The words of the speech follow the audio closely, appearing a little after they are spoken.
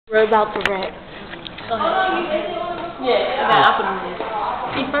We're about to rap. Go ahead. Yeah, I got optimism.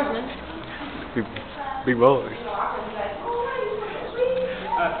 Speak first, man. Big boy.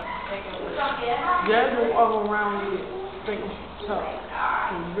 Jasmine walking around with thinking she's tough.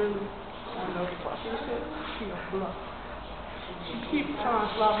 And really, on the fucking shit, she a bluff. She keeps trying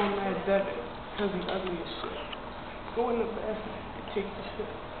to slap on that debit because he's ugly as shit. Go in the bathroom and take the shit.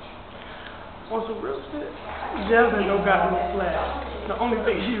 On some real shit, Jasmine don't got no flash. The only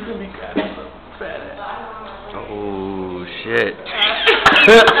thing she really got is a fat ass. Oh shit.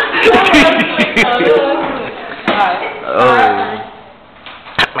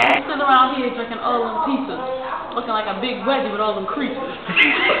 I'm sitting around here drinking all them pizzas, looking like a big wedgie with all them creases.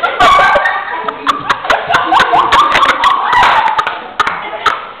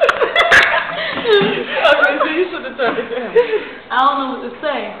 Okay, so you should have turned it down. I don't know what to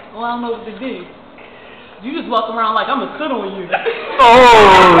say. Well, I don't know what to do. You just walk around like I'm gonna sit on you.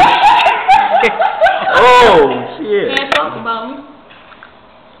 Oh shit. Oh shit. You can't talk about me.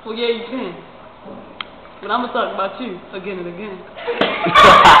 Well, yeah, you can. But I'm gonna talk about you again and again.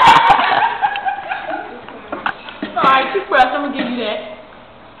 Alright, keep breath. I'm gonna give you that.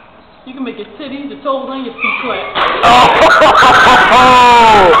 You can make your titties, your toes, and your feet clap.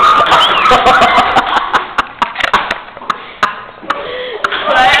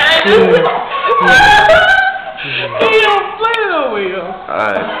 He don't play no way, though.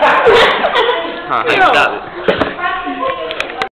 Alright. Stop it.